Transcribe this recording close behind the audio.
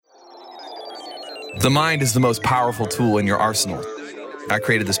The mind is the most powerful tool in your arsenal. I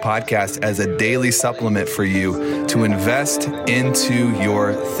created this podcast as a daily supplement for you to invest into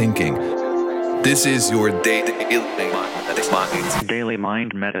your thinking. This is your Daily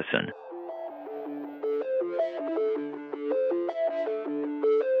Mind Medicine.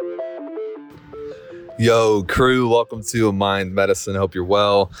 Yo, crew, welcome to Mind Medicine. Hope you're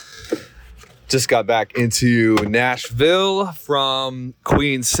well. Just got back into Nashville from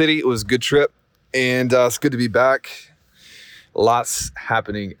Queen City. It was a good trip, and it's good to be back. Lots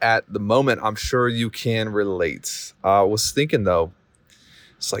happening at the moment. I'm sure you can relate. I was thinking, though,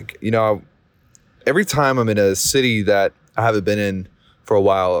 it's like, every time I'm in a city that I haven't been in for a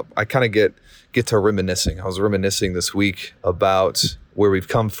while, I kind of get to reminiscing. I was reminiscing this week about where we've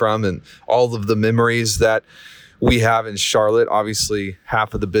come from and all of the memories that we have in Charlotte. Obviously,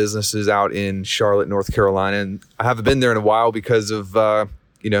 half of the business is out in Charlotte, North Carolina, and I haven't been there in a while because of the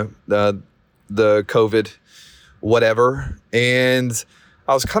COVID whatever. And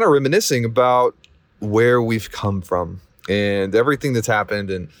I was kind of reminiscing about where we've come from and everything that's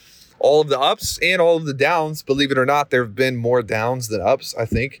happened and all of the ups and all of the downs. Believe it or not, there have been more downs than ups, I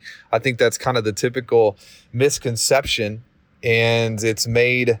think. I think that's kind of the typical misconception, and it's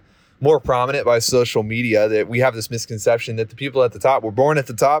made more prominent by social media that we have this misconception that the people at the top were born at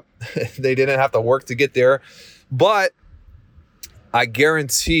the top. They didn't have to work to get there. But I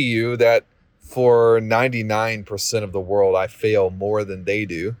guarantee you that for 99% of the world, I fail more than they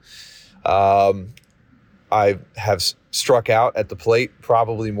do. I have struck out at the plate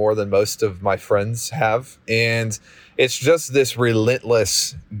probably more than most of my friends have. And it's just this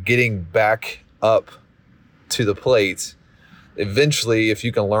relentless getting back up to the plate. Eventually, if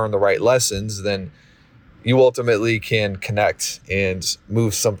you can learn the right lessons, then you ultimately can connect and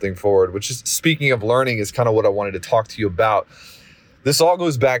move something forward, which is, speaking of learning, is kind of what I wanted to talk to you about. This all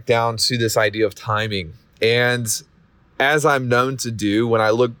goes back down to this idea of timing. And as I'm known to do, when I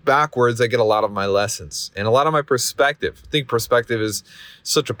look backwards, I get a lot of my lessons and a lot of my perspective. I think perspective is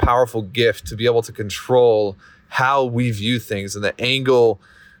such a powerful gift to be able to control how we view things and the angle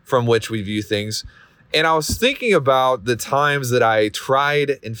from which we view things. And I was thinking about the times that I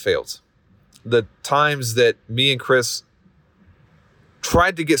tried and failed, the times that me and Chris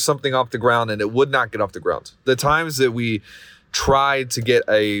tried to get something off the ground and it would not get off the ground, the times that we tried to get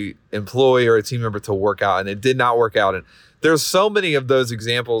a employee or a team member to work out and it did not work out. And there's so many of those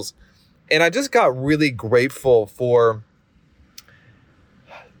examples. And I just got really grateful for,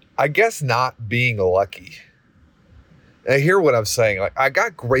 I guess, not being lucky. And I hear what I'm saying. Like, I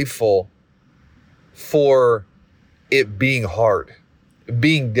got grateful for it being hard,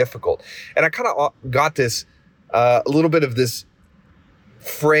 being difficult. And I kind of got this, a little bit of this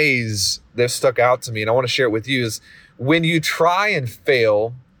phrase that stuck out to me, and I want to share it with you, is when you try and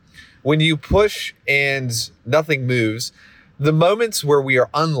fail, when you push and nothing moves, the moments where we are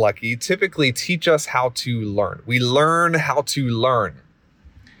unlucky typically teach us how to learn. We learn how to learn.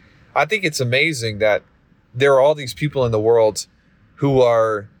 I think it's amazing that there are all these people in the world who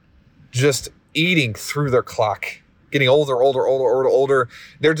are just eating through their clock, getting older.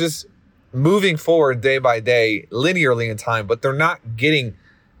 They're just moving forward day by day, linearly in time, but they're not getting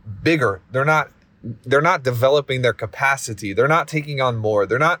bigger. They're not developing their capacity. They're not taking on more.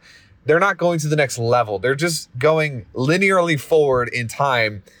 They're not going to the next level. They're just going linearly forward in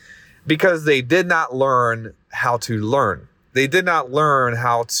time because they did not learn how to learn. They did not learn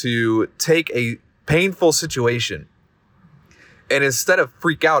how to take a painful situation and instead of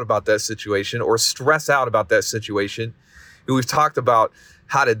freak out about that situation or stress out about that situation, we've talked about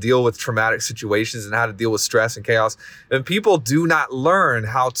how to deal with traumatic situations and how to deal with stress and chaos. And people do not learn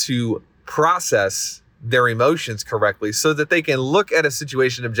how to process their emotions correctly so that they can look at a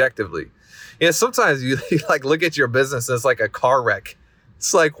situation objectively. Sometimes you like look at your business as like a car wreck.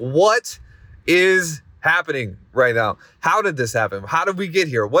 It's like, what is happening right now? How did this happen? How did we get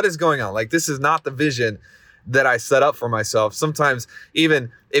here? What is going on? Like, this is not the vision that I set up for myself. Sometimes,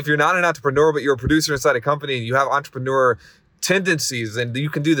 even if you're not an entrepreneur, but you're a producer inside a company and you have entrepreneur tendencies, and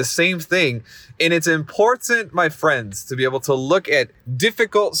you can do the same thing. And it's important, my friends, to be able to look at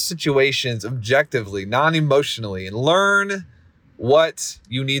difficult situations objectively, non-emotionally, and learn what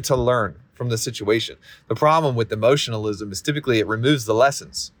you need to learn from the situation. The problem with emotionalism is typically it removes the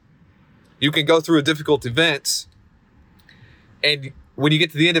lessons. You can go through a difficult event, and when you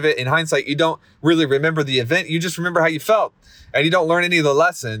get to the end of it, in hindsight, you don't really remember the event. You just remember how you felt, and you don't learn any of the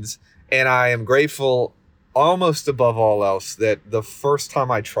lessons. And I am grateful, almost above all else, that the first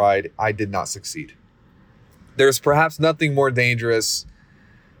time I tried, I did not succeed. There's perhaps nothing more dangerous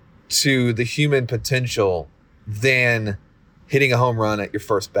to the human potential than hitting a home run at your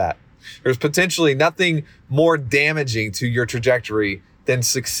first bat. There's potentially nothing more damaging to your trajectory than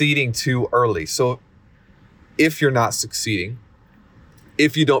succeeding too early. So if you're not succeeding,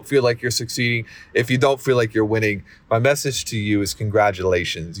 if you don't feel like you're succeeding, if you don't feel like you're winning, my message to you is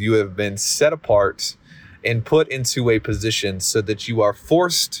congratulations. You have been set apart and put into a position so that you are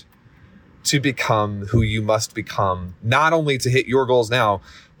forced to become who you must become, not only to hit your goals now,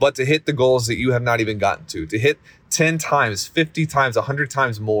 but to hit the goals that you have not even gotten to hit 10 times, 50 times, 100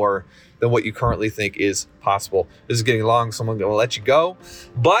 times more than what you currently think is possible. This is getting long, so I'm going to let you go,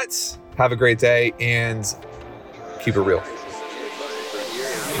 but have a great day and keep it real.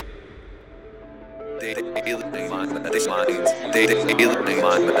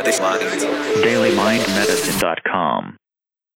 DailyMindMedicine.com